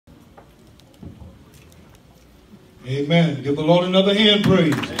Amen. Give the Lord another hand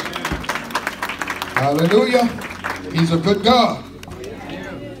praise. Hallelujah. He's a good God.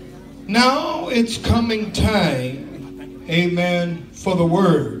 Now it's coming time, amen, for the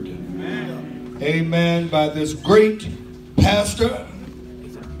word. Amen. By this great pastor,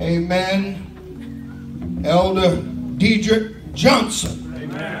 amen, Elder Dedrick Johnson.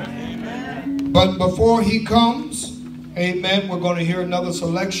 Amen. But before he comes, amen, we're going to hear another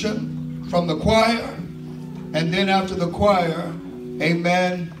selection from the choir. And then after the choir,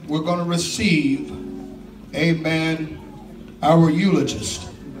 amen, we're going to receive, amen, our eulogist.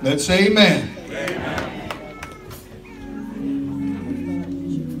 Let's say amen. Amen.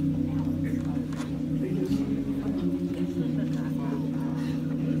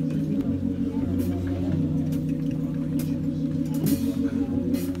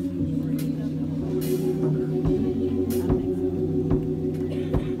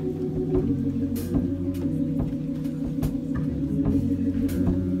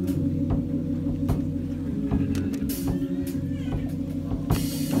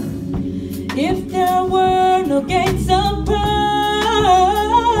 If there were no gates of pearls,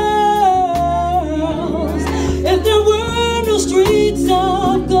 if there were no streets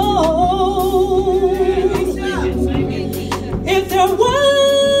of gold, if there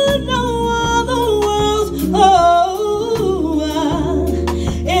were no other worlds,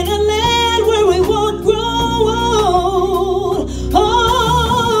 in a land where we won't grow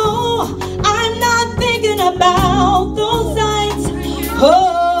old, I'm not thinking about those sights.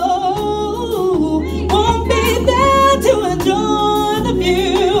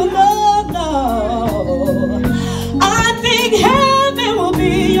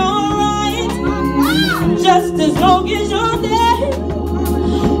 Just as long as you're there,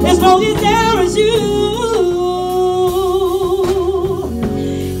 as long as there is you.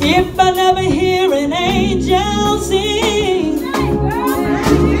 If I never hear an angel sing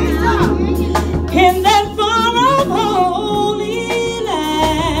in that far off holy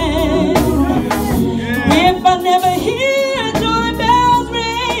land, if I never hear joy bells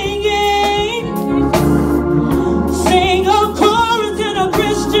ringing, sing a chorus in a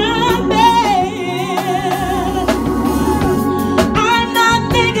Christian band,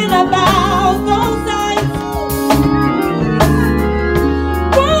 about those nights,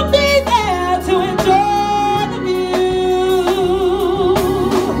 won't be there to enjoy the view.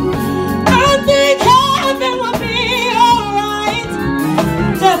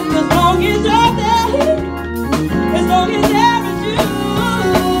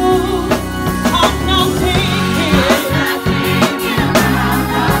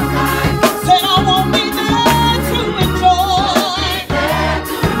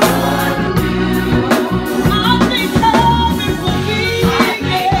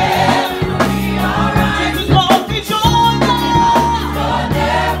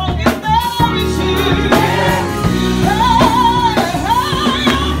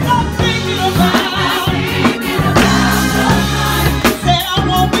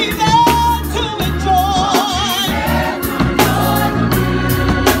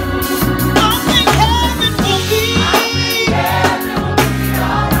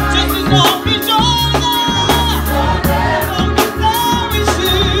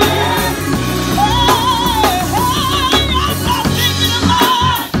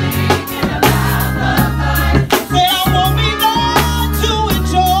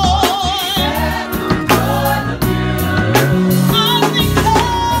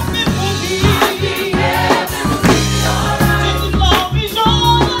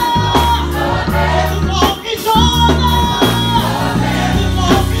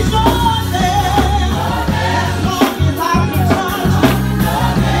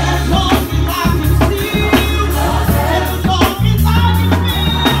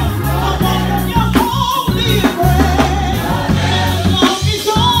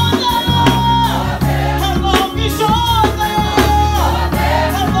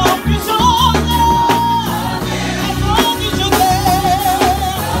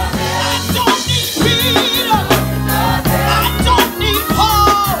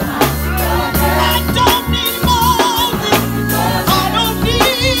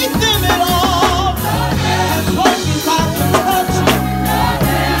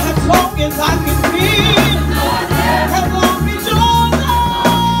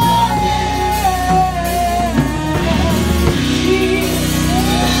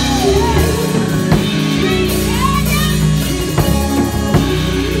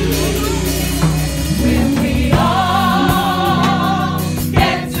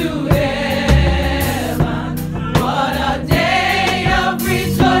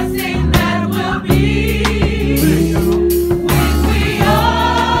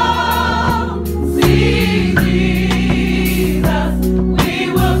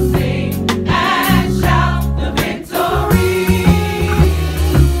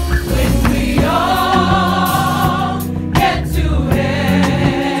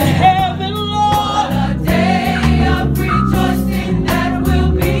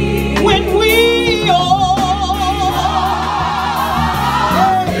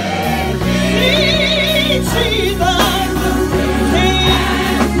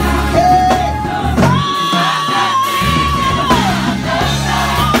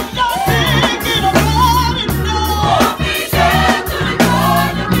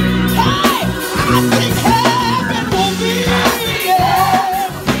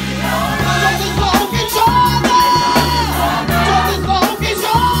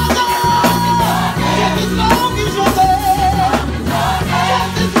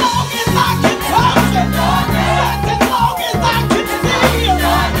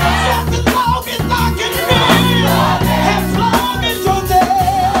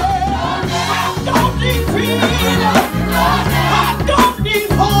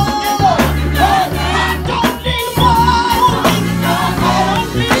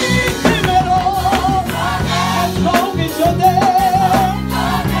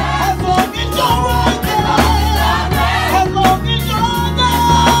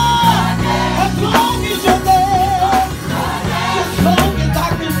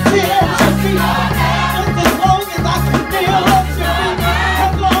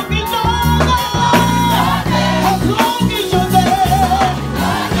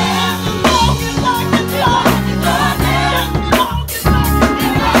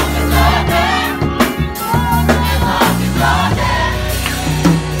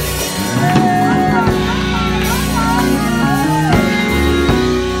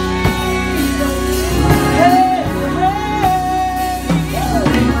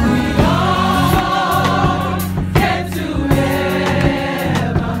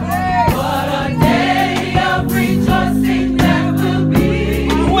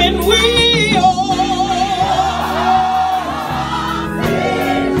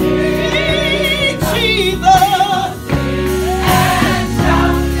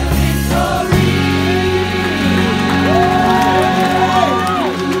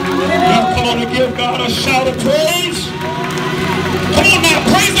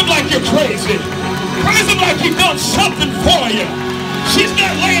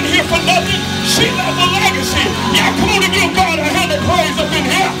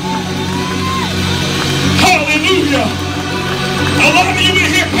 Hallelujah. A lot of you in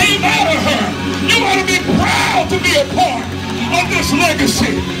here came out of her. You ought to be proud to be a part of this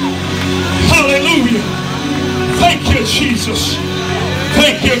legacy. Hallelujah. Thank you, Jesus.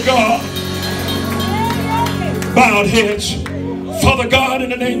 Thank you, God. Bowed heads. Father God, in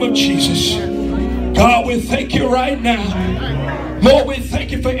the name of Jesus, God, we thank you right now. Lord, we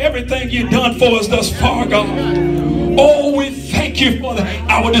thank you for everything you've done for us thus far, God. Oh, we thank you for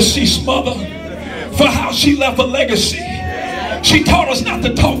our deceased mother, for how she left a legacy. She taught us not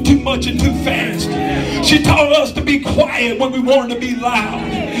to talk too much and too fast. She taught us to be quiet when we wanted to be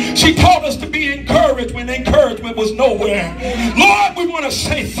loud. She taught us to be encouraged when encouragement was nowhere. Lord, we want to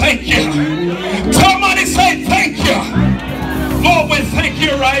say thank you. Somebody say thank you. Lord, we thank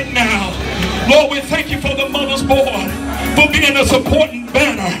you right now. Lord, we thank you for the Mother's Board, for being a supporting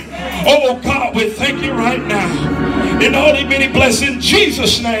banner. Oh God, we thank you right now. In all the many blessings in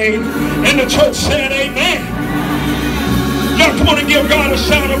Jesus' name. And the church said amen. Y'all come on and give God a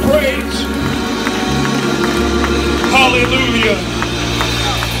shout of praise. Hallelujah.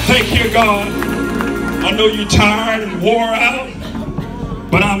 Thank you, God. I know you're tired and wore out,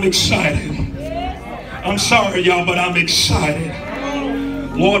 but I'm excited. I'm sorry, y'all, but I'm excited.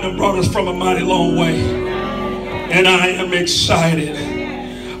 Lord has brought us from a mighty long way, and I am excited.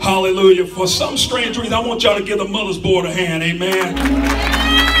 Hallelujah. For some strange reason, I want y'all to give the Mother's Board a hand. Amen.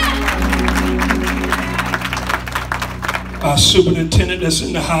 Our superintendent that's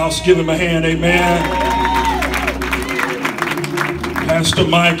in the house, give him a hand. Amen. Pastor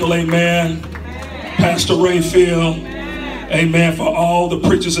Michael. Amen. Pastor Rayfield. Amen. For all the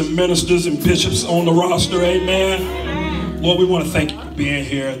preachers and ministers and bishops on the roster. Amen. Lord, we want to thank you for being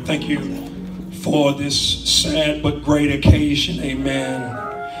here. Thank you for this sad but great occasion. Amen.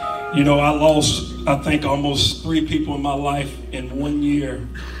 You know, I lost, I think, almost 3 people in my life in 1 year.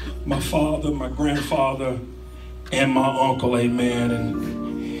 My father, my grandfather, and my uncle. Amen.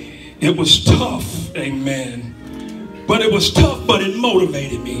 And it was tough. Amen. But it was tough, but it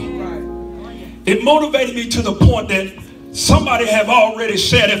motivated me. It motivated me to the point that somebody have already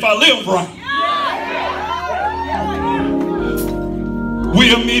said, if I live right,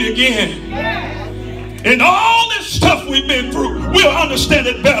 we'll meet again. And all this stuff we've been through, we'll understand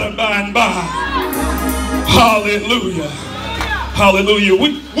it better by and by. Hallelujah. Hallelujah.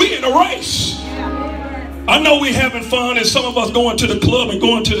 We in a race. I know we having fun and some of us going to the club and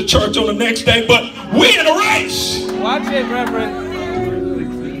going to the church on the next day, but we in a race. Watch it, Reverend.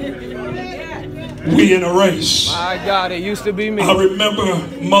 We in a race. My God, it used to be me. I remember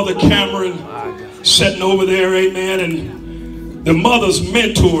Mother Cameron sitting over there, amen, and the mothers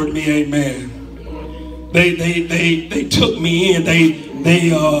mentored me, amen. They took me in. They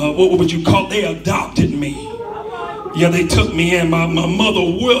what would you call it? They adopted me. Yeah, they took me in. My mother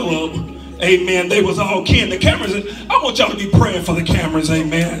Eula, amen. They was all kin. The Camerons, I want y'all to be praying for the Camerons,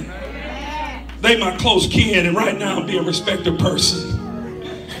 amen. They my close kin, and right now I'm being a respected person.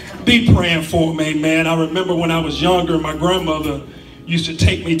 Be praying for them, amen. I remember when I was younger, my grandmother used to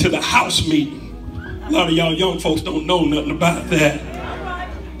take me to the house meeting. A lot of y'all young folks don't know nothing about that.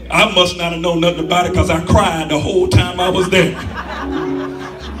 I must not have known nothing about it because I cried the whole time I was there.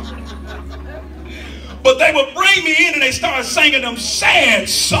 But they would bring me in and they started singing them sad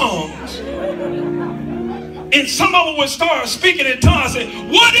songs. And some of them would start speaking in tongues and say,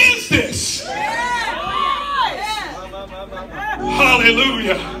 what is this?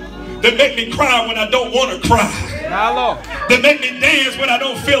 Hallelujah. They make me cry when I don't want to cry. They make me dance when I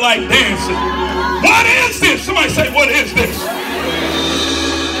don't feel like dancing. What is this? Somebody say, what is this?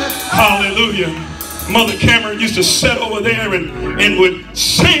 Hallelujah. Mother Cameron used to sit over there and would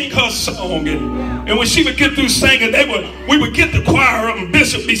sing her song. And when she would get through singing, we would get the choir up and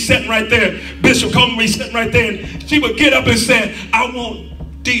Bishop be sitting right there. Bishop come be sitting right there. And she would get up and say, I want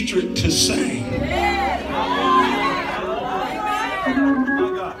Deidre to sing.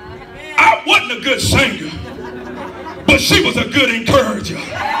 I wasn't a good singer, but she was a good encourager.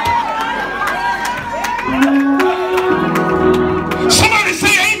 Somebody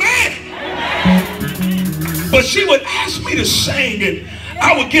say amen. But she would ask me to sing and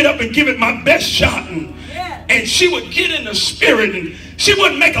I would get up and give it my best shot, and she would get in the spirit, and she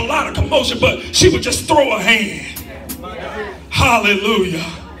wouldn't make a lot of commotion, but she would just throw her hand. Hallelujah.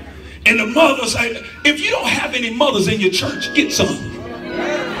 And the mothers, if you don't have any mothers in your church, get some.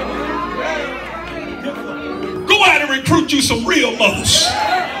 Go out and recruit you some real mothers.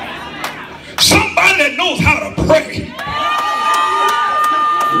 Somebody that knows how to pray.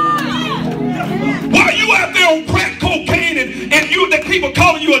 While you out there on crack cocaine and you the people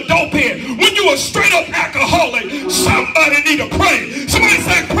calling you a dopehead, when you a straight up alcoholic, somebody need to pray. Somebody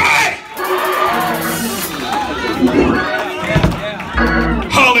say pray.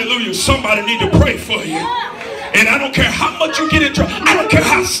 don't care how much you get in trouble. I don't care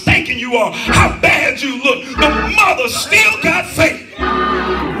how stinking you are, how bad you look. The mother still got faith.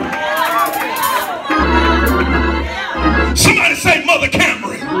 Somebody say Mother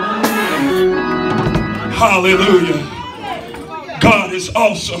Cameron. Hallelujah. God is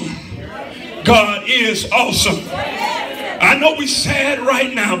awesome. God is awesome. I know we're sad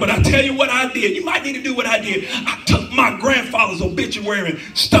right now, but I tell you what I did. You might need to do what I did. I took my grandfather's obituary and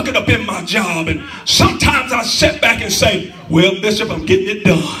stuck it up in my job. And sometimes I sit back and say, well, Bishop, I'm getting it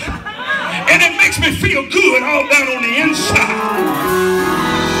done. And it makes me feel good all down on the inside.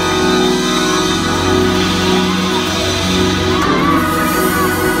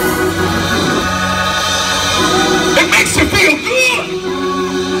 It makes you feel good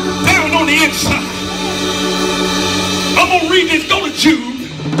down on the inside. I'm going to read this. Go to Jude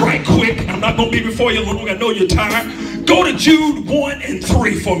right quick. I'm not going to be before you long. I know you're tired. Go to Jude 1 and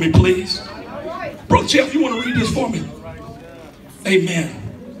 3 for me, please. Brother Jeff, you want to read this for me?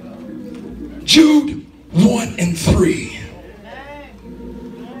 Amen. Jude 1 and 3.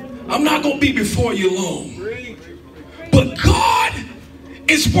 I'm not going to be before you long. But God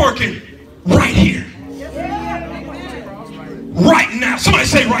is working right here. Right now. Somebody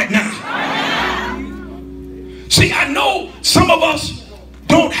say right now. See, I know some of us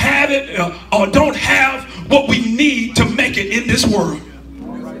don't have it or don't have what we need to make it in this world.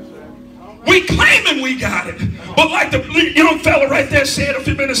 We claiming we got it. But like the young fella right there said a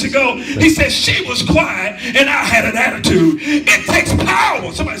few minutes ago, he said she was quiet and I had an attitude. It takes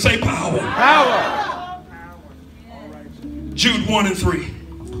power. Somebody say power. Power. Jude 1 and 3.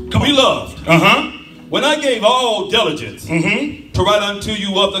 Come on. Beloved. When I gave all diligence to write unto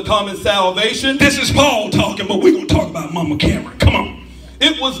you of the common salvation. This is Paul talking, but we're going to talk about Mama Cameron. Come on.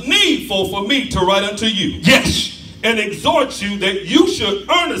 It was needful for me to write unto you. Yes. And exhort you that you should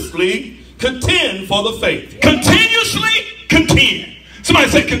earnestly contend for the faith. Continuously contend. Somebody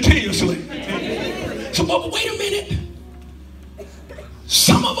say continuously. So, but wait a minute.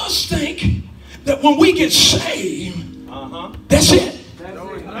 Some of us think that when we get saved, that's it.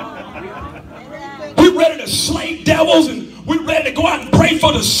 We're ready to slay devils and we're ready to go out and pray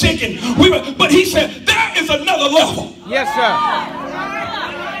for the sick. But he said, there is another level. Yes, sir.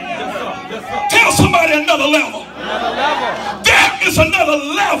 Tell somebody another level. Another level. There is another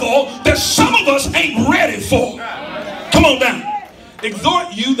level that some of us ain't ready for. Come on down.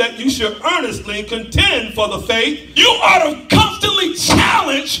 Exhort you that you should earnestly contend for the faith. You are constantly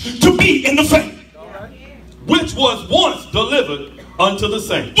challenged to be in the faith. Which was once delivered unto the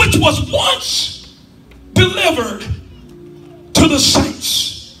saints. Which was once delivered to the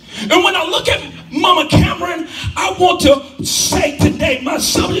saints. And when I look at Mama Cameron, I want to say today, my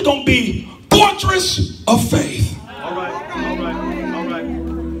subject is going to be fortress of faith. All right.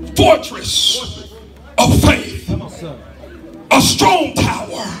 Fortress of faith. A strong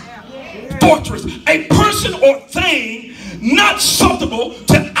tower. Fortress. A person or thing not susceptible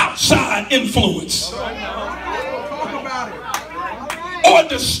to outside influence or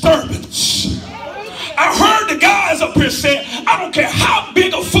disturbance. I heard the guys up here say, I don't care how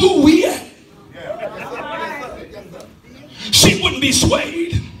big a fool we at. She wouldn't be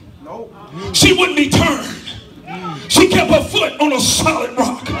swayed. She wouldn't be turned. She kept her foot on a solid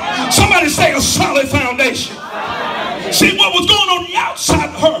rock. Somebody say a solid foundation. See, what was going on the outside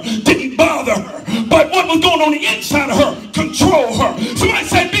of her didn't bother her. But what was going on the inside of her controlled her. Somebody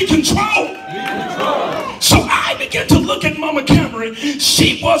say be controlled. So I began to look at Mama Cameron.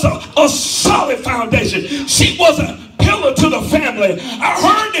 She was a solid foundation. She was a pillar to the family. I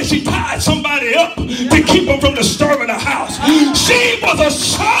heard that she tied somebody up to keep them from disturbing the house. She was a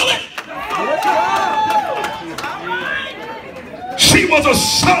solid. She was a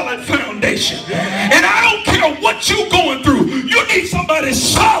solid foundation. And I don't care what you're going through. You need somebody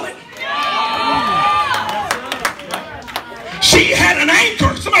solid. She had an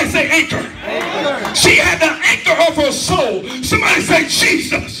anchor. Somebody say anchor. She had the anchor of her soul. Somebody say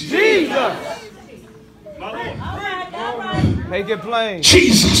Jesus. Jesus. Make it plain.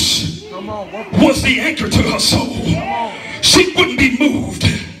 Jesus was the anchor to her soul. She wouldn't be moved.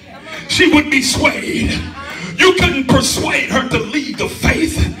 She wouldn't be swayed. You couldn't persuade her to leave the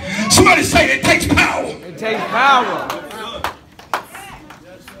faith. Somebody say it takes power. It takes power.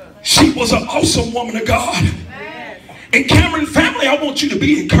 She was an awesome woman of God. And Cameron family, I want you to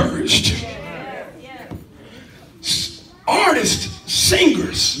be encouraged. Artists,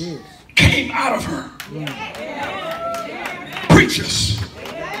 singers came out of her. Preachers,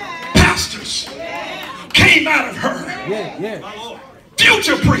 pastors came out of her.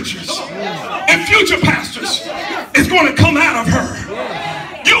 Future preachers and future pastors is going to come out of her.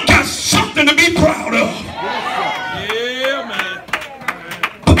 You got something to be proud of.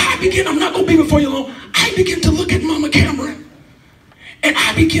 I'm not going to be before you long. I begin to look at Mama Cameron, and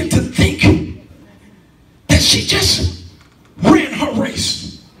I begin to think that she just ran her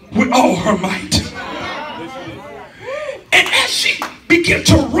race with all her might. And as she began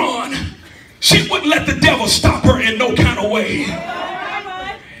to run, she wouldn't let the devil stop her in no kind of way.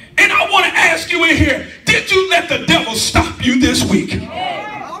 And I want to ask you in here, did you let the devil stop you this week?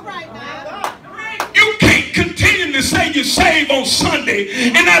 You can't continue to say you save on Sunday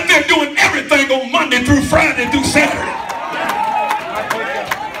and out there doing everything on Monday through Friday through Saturday.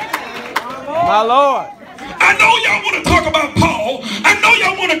 My Lord. I know y'all want to talk about Paul. I know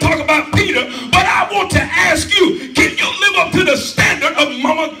y'all want to talk about Peter. But I want to ask you, can you live up to the standard of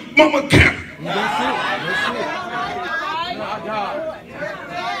Mama Cameron?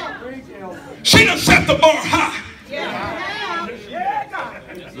 She done set the bar high.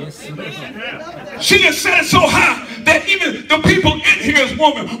 She done set it so high that even the people in here is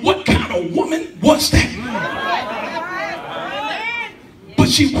woman. What kind of woman was that? But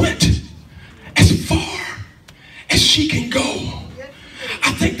she went as far as she can go.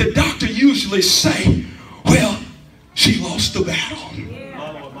 I think the doctor usually say, well, she lost the battle.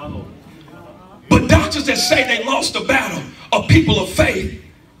 But doctors that say they lost the battle are people of faith,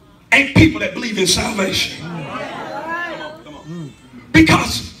 ain't people that believe in salvation.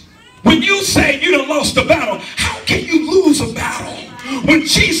 Because when you say you done lost the battle, how can you lose a battle when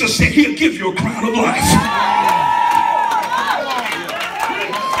Jesus said he'll give you a crown of life?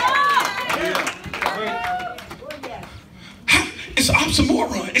 It's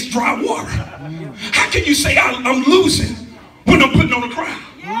oxymoron. It's dry water. How can you say I'm losing when I'm putting on a crown?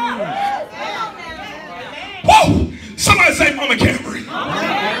 Whoa! Somebody say Mama Cameron.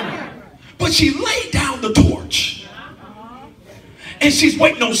 But she laid down the torch. And she's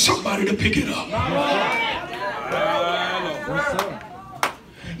waiting on somebody to pick it up.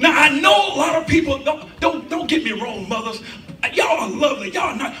 Now I know a lot of people, don't get me wrong, mothers. Y'all are lovely,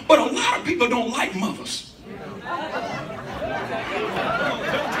 y'all are not, but a lot of people don't like mothers.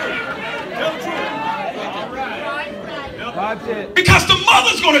 Because the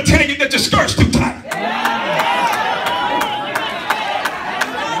mother's going to tell you that your skirt's too tight.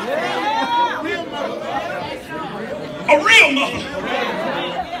 A real mother.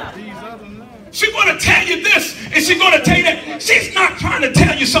 She's going to tell you this and she's going to tell you that. She's not trying to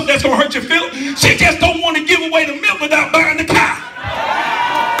tell you something that's going to hurt your feelings. She just don't want to give away the milk without buying the cow.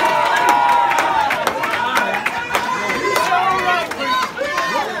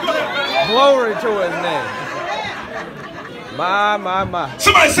 Glory to his name. My.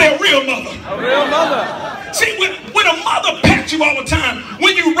 Somebody say a real mother. A real mother. See, when a mother pats you all the time,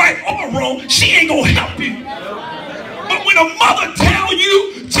 when you right or wrong, she ain't going to help you. But when a mother tell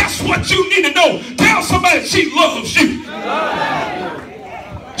you just what you need to know, tell somebody she loves you.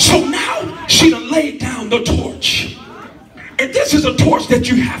 So now she done laid down the torch. And this is a torch that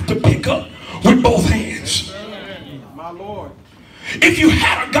you have to pick up with both hands. My Lord. If you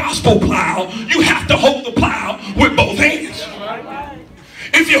had a gospel plow, you have to hold the plow with both hands.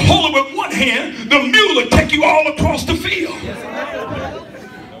 If you hold it with one hand, the mule will take you all across the field.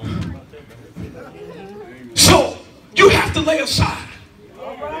 So you have to lay aside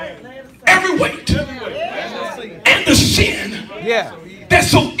every weight and the sin that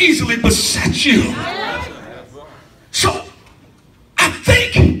so easily besets you. So I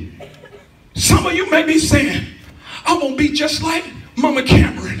think some of you may be saying, I'm going to be just like Mama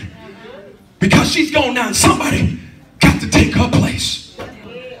Cameron because she's gone down. Somebody got to take her place.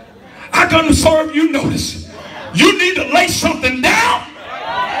 I got to serve you notice. You need to lay something down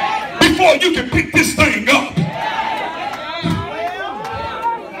before you can pick this thing up.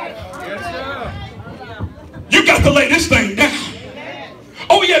 You got to lay this thing down.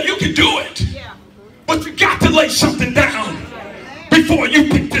 Oh yeah, you can do it. But you got to lay something down before you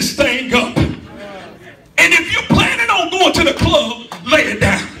pick this thing up. And if you're planning on going to the club, lay it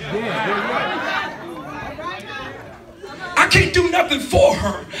down. I can't do nothing for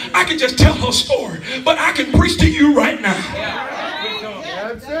her. I can just tell her story. But I can preach to you right now.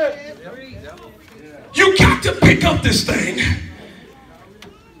 That's it. You got to pick up this thing.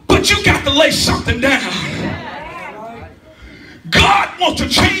 But you got to lay something down. God wants to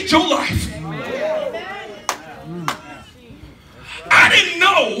change your life. I didn't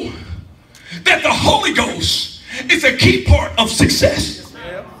know that the Holy Ghost is a key part of success.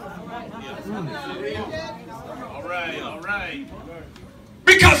 All right.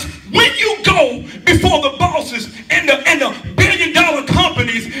 Because when you go before the bosses and the billion-dollar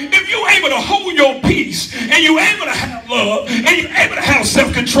companies, if you're able to hold your peace and you're able to have love and you're able to have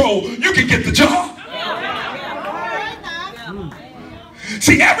self-control, you can get the job.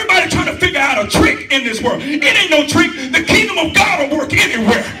 See, See, everybody trying to figure out a trick in this world. It ain't no trick. The kingdom of God will work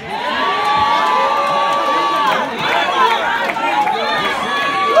anywhere.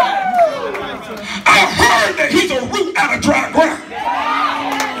 I heard that he's a root out of dry ground.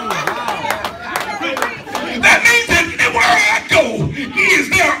 That means that where I go, he is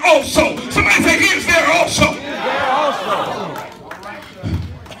there also. Somebody say, he is there also.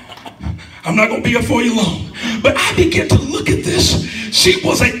 I'm not going to be here for you long. But I began to look at this. She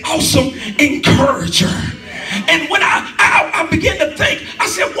was an awesome encourager. And when I began to think, I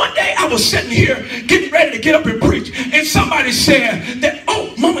said, one day I was sitting here getting ready to get up and preach. And somebody said that,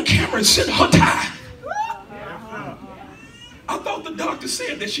 oh, Mama Cameron sent her tithe. I thought the doctor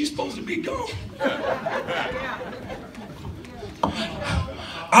said that she's supposed to be gone.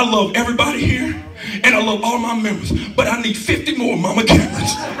 I love everybody here, and I love all my members, but I need 50 more Mama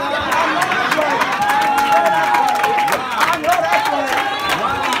Camerons.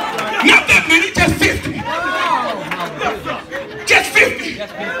 Not that many, just 50. Just 50.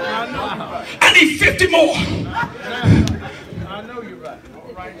 I need 50 more.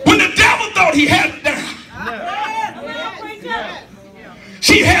 When the devil thought he had it down,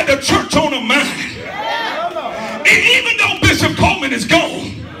 she had the church on her mind. And even though Bishop Coleman is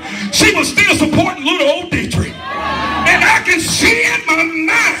gone, she was still supporting little old Dietrich. And I can see in my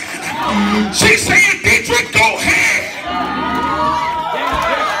mind, she's saying, Dietrich, go ahead.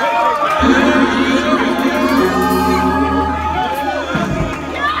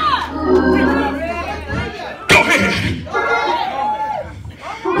 Go ahead.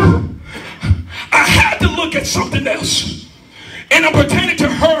 I had to look at something else. And I'm pertaining to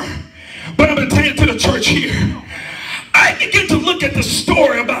her, but I'm pertaining to the church here. I began to look at the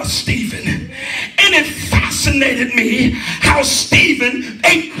story about Stephen, and it fascinated me how Stephen,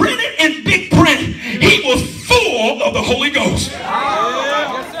 a printed in big print, he was full of the Holy Ghost.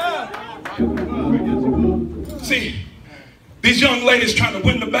 See, these young ladies trying to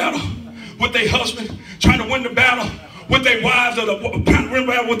win the battle with their husband, trying to win the battle with their wives, or trying to win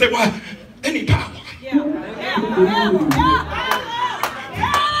the battle with their wives, they need power.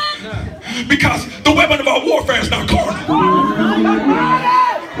 Because the weapon of our warfare is not carnal,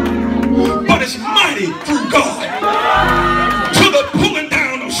 but it's mighty through God to the pulling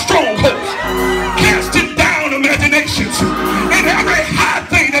down of strongholds, casting down imaginations, and every high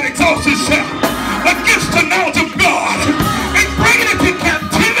thing that exalts itself against the knowledge of God, and bringing it to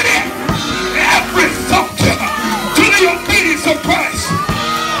captivity every thought to the obedience of Christ.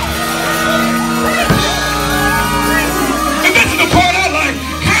 And this is the part I like.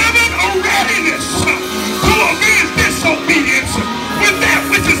 Disobedience with that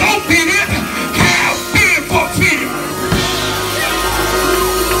which is obedient, have been fulfilled.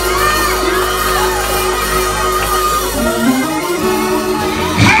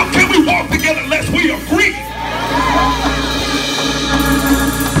 How can we walk together unless we agree?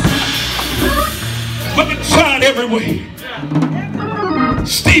 But it tried every way.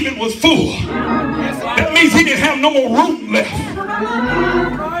 Stephen was full. That means he didn't have no more room left.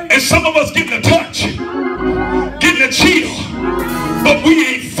 And some of us getting a touch, getting a chill, but we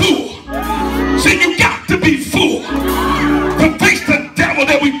ain't full. See, you got to be full to face the devil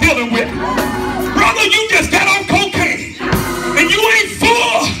that we dealing with. Brother, you just got on cocaine and you ain't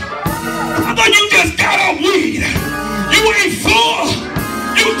full. Brother, you just got on weed. You ain't full.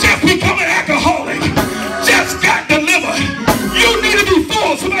 You just become an alcoholic. Just got delivered. You need to be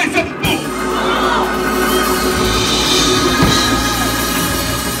full. Somebody said full.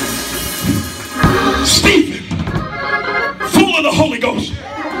 Stephen, full of the Holy Ghost,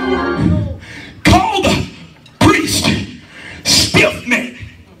 called the priest stiff-necked.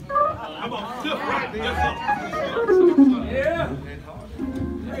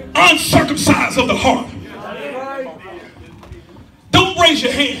 Uncircumcised of the heart. Don't raise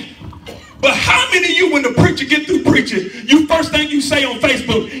your hand. But how many of you, when the preacher get through preaching, you first thing you say on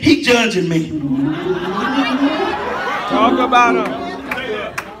Facebook, he judging me? Talk about him.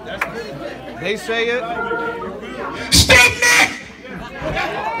 They say it. Stiff-necked.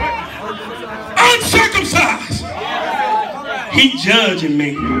 Uncircumcised. He judging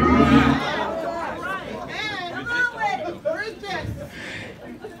me.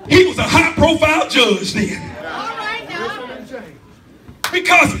 He was a high-profile judge then.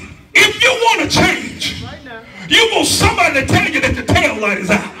 Because if you want to change, you want somebody to tell you that the tail light is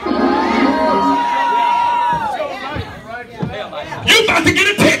out. You about to get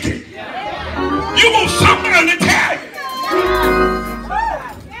a ticket. You want somebody to tell you.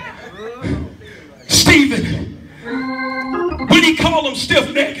 Stephen, when he called him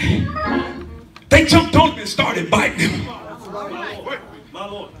stiff-necked, they jumped on him and started biting him.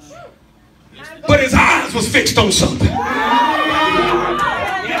 but his eyes was fixed on something.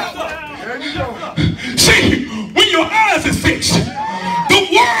 See, when your eyes is fixed, the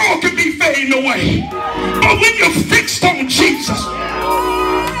world can be fading away. But when you're fixed on Jesus,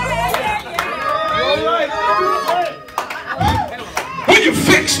 when you're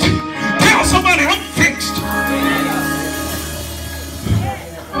fixed, tell somebody, I'm fixed.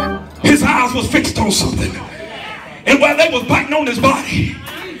 His eyes was fixed on something. And while they was biting on his body,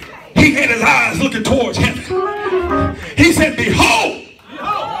 he had his eyes looking towards heaven. He said, behold,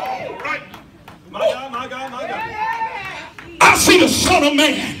 I see the Son of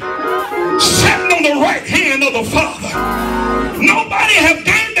Man sitting on the right hand of the Father. Nobody have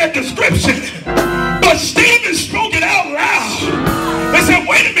gave that description, but Stephen spoke it out loud. They said,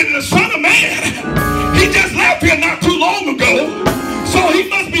 wait a minute, the Son of Man, he just left here not too long ago, so he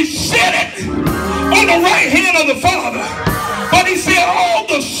must be sitting on the right hand of the Father. But he said, all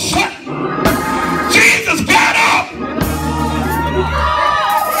of a sudden, Jesus got up.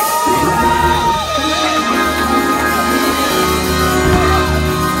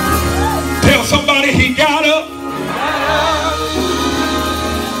 Tell somebody he got up.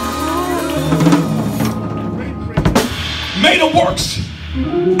 May the works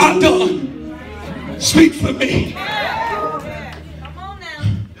I done speak for me.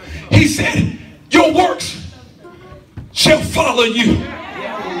 He said, your works shall follow you.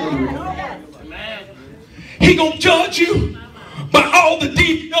 He gonna judge you by all the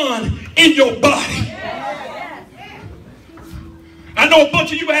deed done in your body. I know a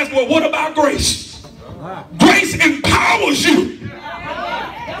bunch of you ask, well, what about grace? Grace empowers you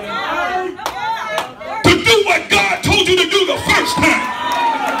to do what God told you to do the first time.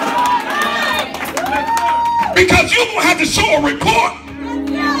 Because you're gonna have to show a report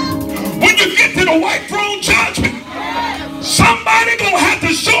when you get to the white throne judgment. Somebody gonna have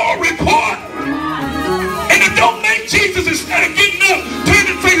to show a report. And it don't make Jesus, instead of getting up, turn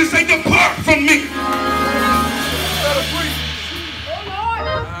his face and say, depart from me.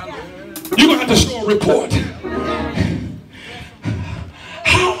 You're gonna have to show a report.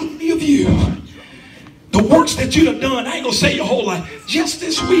 How many of you, the works that you have done, I ain't gonna say your whole life, just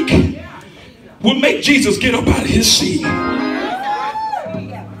this week, will make Jesus get up out of his seat?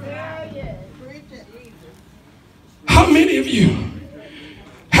 How many of you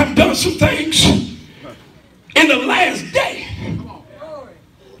have done some things in the last day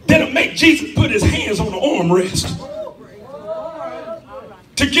that'll make Jesus put his hands on the armrest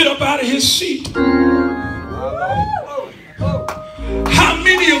to get up out of his seat? How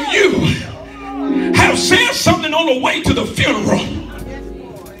many of you have said something on the way to the funeral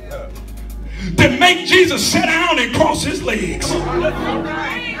that make Jesus sit down and cross his legs?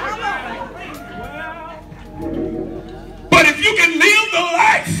 But if you can live the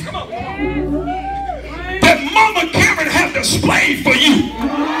life that Mama Cameron have displayed for you,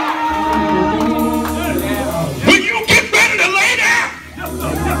 when you get ready to lay down,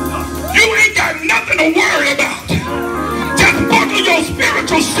 you ain't got nothing to worry about. Just buckle your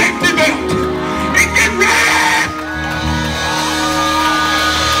spiritual safety belt and get ready.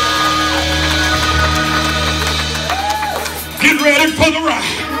 Get ready for the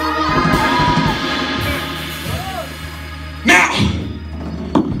ride. Now,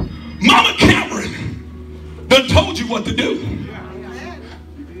 Mama Cameron done told you what to do.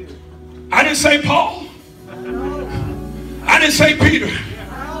 I didn't say Paul. I didn't say Peter.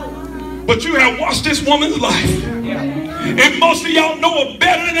 But you have watched this woman's life. And most of y'all know her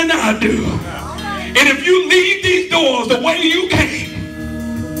better than I do. And if you leave these doors the way you came,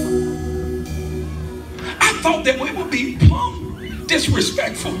 I thought that it would be plumb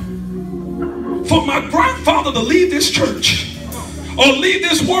disrespectful for my grandfather to leave this church or leave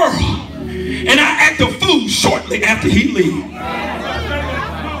this world and I act a fool shortly after he leaves.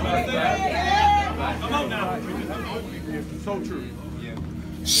 So true.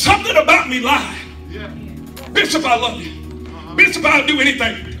 Something about me lied. Bishop, I love you. Bishop, I'll do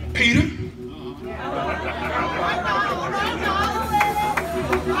anything. Peter.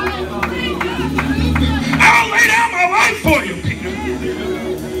 I'll lay down my life for you, Peter.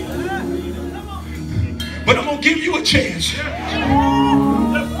 But I'm going to give you a chance.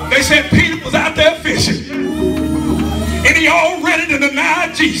 They said Peter was out there fishing. And he all ready to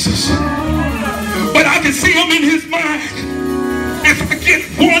deny Jesus. But I can see him in his mind. If I get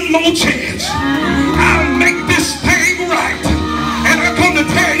one more chance, I'll make this thing right. And I come to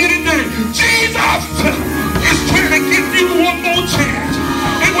tell you today, Jesus is trying to give you one more chance.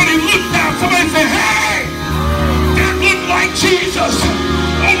 And when he looked out, somebody said, hey, that looked like Jesus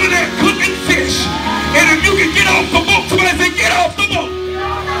over there cooking fish. And if you can get off the boat, somebody said, get off the boat.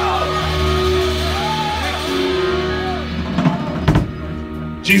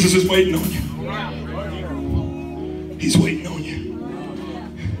 Jesus is waiting on you. He's waiting on you.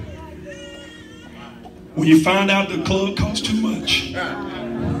 When you find out the club costs too much.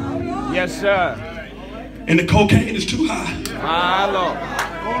 Yes, sir. And the cocaine is too high. My Lord.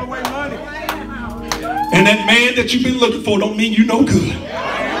 Going away money. And that man that you've been looking for don't mean you no good.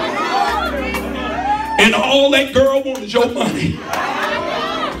 And all that girl wanted is your money.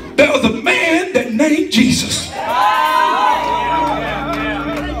 There was a man that named Jesus.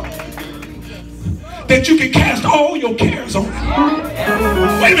 That you can cast all your cares on. Wait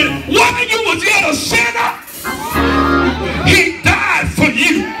a minute. While you was yet a sinner, he died for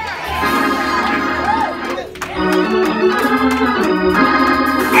you.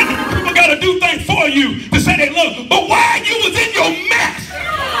 I know people got to do things for you to say they love, but while you was in your mess,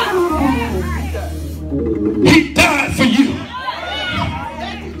 he died for you.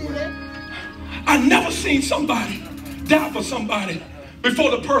 I never seen somebody die for somebody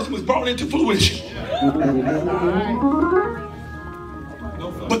before the person was brought into fruition.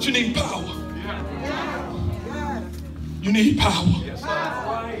 But you need power. You need power.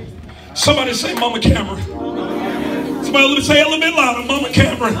 Somebody say Mama Cameron. Somebody say a little bit louder, Mama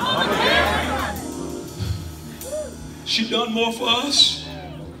Cameron. She done more for us.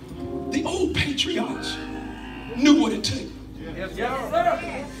 The old patriots knew what it took.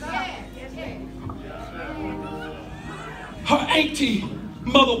 Her auntie,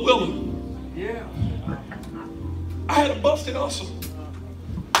 Mother Eula. I had a busted ulcer,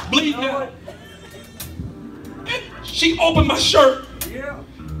 bleeding out. And she opened my shirt,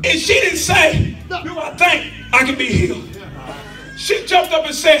 and she didn't say, do I think I can be healed? She jumped up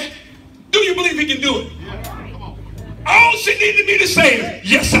and said, do you believe he can do it? All she needed me to say is,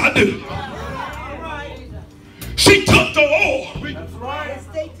 yes, I do. She took the oil,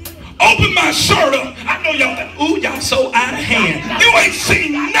 opened my shirt up. I know y'all think, ooh, y'all so out of hand. You ain't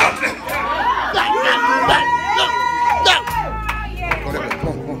seen nothing.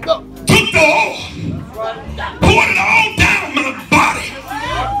 Took the oil, poured it all down my body,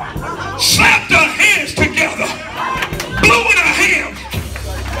 slapped her hands together, blew in her hand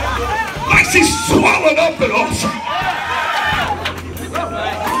like she swallowed up an ulcer.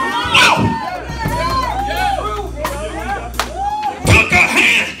 Took her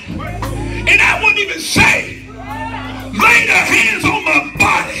hand, and I wouldn't even say, laid her hands on my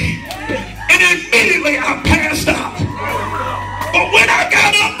body, and immediately I passed out. But when I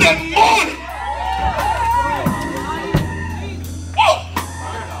got up that morning,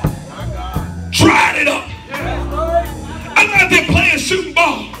 tried it up. I'm out there playing shooting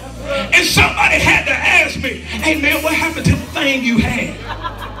ball, and somebody had to ask me, hey man, what happened to the thing you had?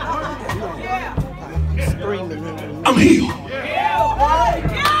 I'm healed.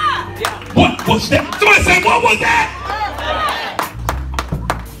 What was that? Somebody say, what was that?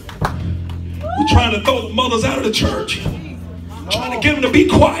 We're trying to throw the mothers out of the church, trying to get them to be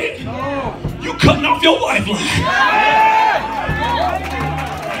quiet. You're cutting off your lifeline.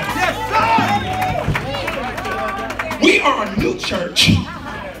 We are a new church.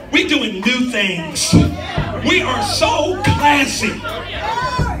 We're doing new things. We are so classy.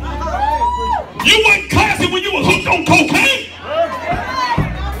 You weren't classy when you were hooked on cocaine.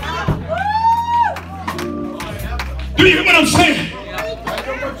 Do you hear what I'm saying?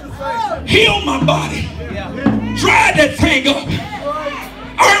 Heal my body. Dry that thing up.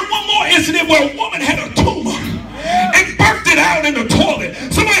 I heard one more incident where a woman had a tumor and birthed it out in the toilet.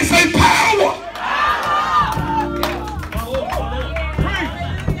 Somebody say power.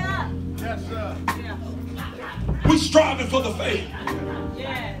 We're striving for the faith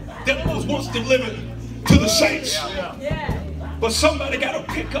that was once delivered to the saints. But somebody got to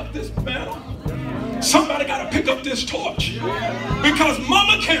pick up this mantle. Somebody got to pick up this torch. Because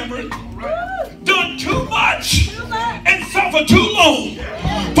Mama Cameron done too much and suffered too long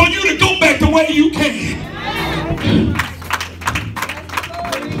for you to go back the way you came.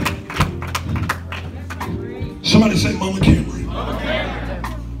 Somebody say Mama Cameron.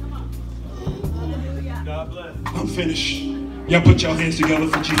 I'm finished. Y'all put your hands together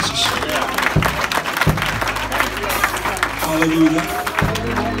for Jesus. Hallelujah.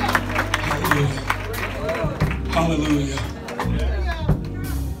 Hallelujah. Hallelujah.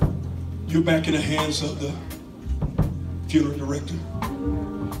 You're back in the hands of the funeral director,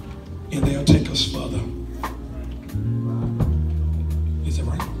 and they'll take us further. Is that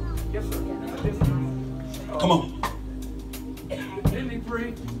right? Yes, sir. Come on.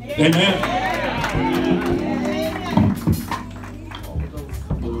 Amen.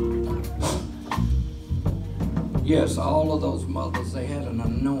 Yes, all of those mothers, they had an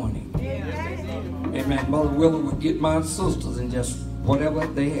anointing. Amen. Mother Eula would get my sisters and just whatever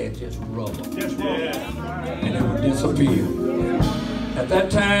they had, just rub them. And it would disappear. At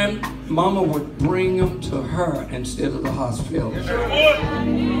that time, Mama would bring them to her instead of the hospital.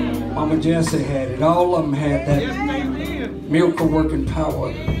 Mama Jessie had it. All of them had that miracle working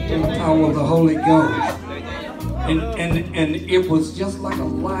power, the power of the Holy Ghost. And it was just like a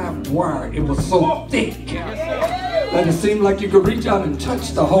live wire. It was so thick that it seemed like you could reach out and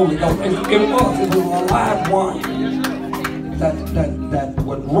touch the Holy Ghost. It was a live wire that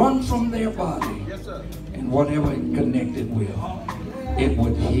would run from their body, and whatever it connected with, it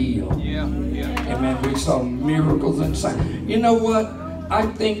would heal. Amen. We saw miracles and signs. You know what? I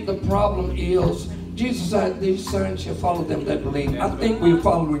think the problem is, Jesus said, these signs shall follow them that believe. I think we're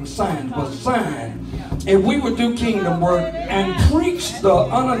following signs, but signs, if we would do kingdom work and preach the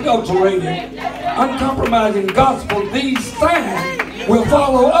unadulterated, uncompromising gospel, these signs will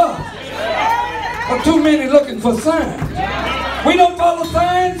follow us. But too many looking for signs. We don't follow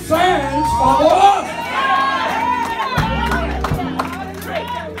signs, signs follow us.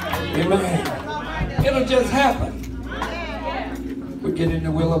 Amen. It'll just happen. We get in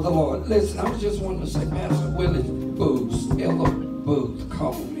the will of the Lord. Listen, I was just wanting to say, Pastor Willie Booth, Elder Booth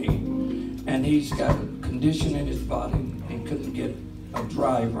called me, and he's got a condition in his body and couldn't get a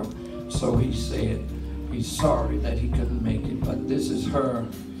driver. So he said he's sorry that he couldn't make it, but this is her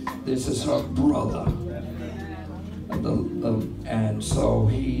brother. And so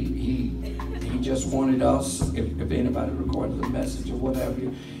he just wanted us, if anybody recorded the message or whatever,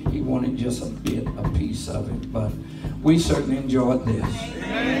 he wanted just a piece of it. But we certainly enjoyed this.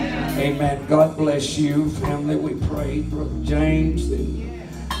 Amen. God bless you, family. We pray, Brother James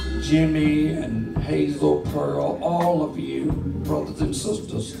and Jimmy and Hazel, Pearl, all of you, brothers and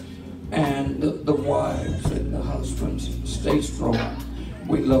sisters, and the wives and the husbands, stay strong.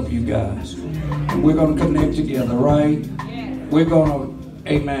 We love you guys. And we're going to connect together, right? We're going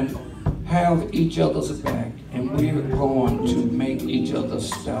to, amen, have each other's back, and we're going to make each other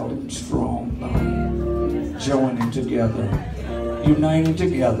stout and strong by joining together, uniting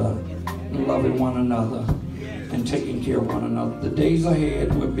together, and loving one another, and taking care of one another. The days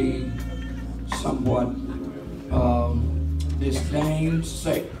ahead will be somewhat disdained,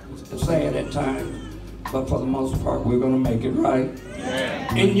 sad at times, but for the most part, we're going to make it, right?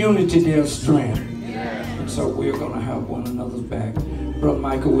 In unity, there's strength. And so we're going to have one another's back. Brother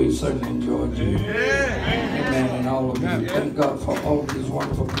Michael, we certainly enjoyed you. Amen. And all of you. Thank God for all of these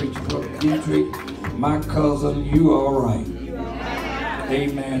wonderful preachers. Brother Dietrich, my cousin, you are right.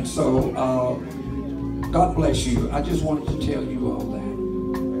 Amen. So, God bless you. I just wanted to tell you all that.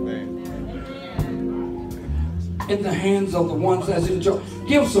 In the hands of the ones that's in charge.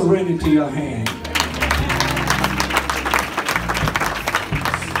 Give serenity your hand.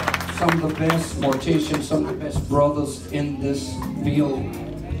 Some of the best morticians, some of the best brothers in this field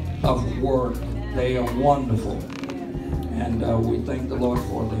of work. They are wonderful. And we thank the Lord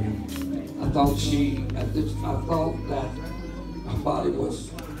for them. I thought that her body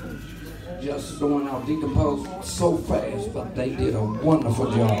was just going out decomposed so fast, but they did a wonderful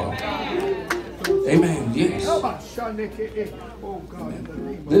job. Amen. Yes. Amen.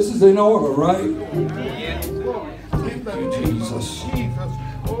 This is in order, right? Thank you, Jesus.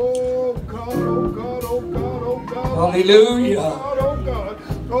 Oh God, oh God, oh God, oh God. Hallelujah. Oh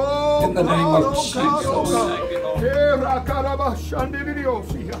God. In the name of Jesus.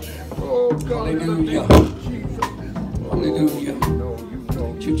 Hallelujah. Hallelujah.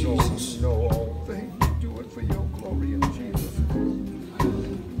 Thank you, Jesus. You know all things. You do it for your glory in Jesus' name.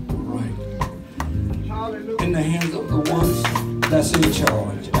 Right. In the hands of the ones that's in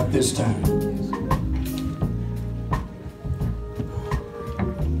charge at this time.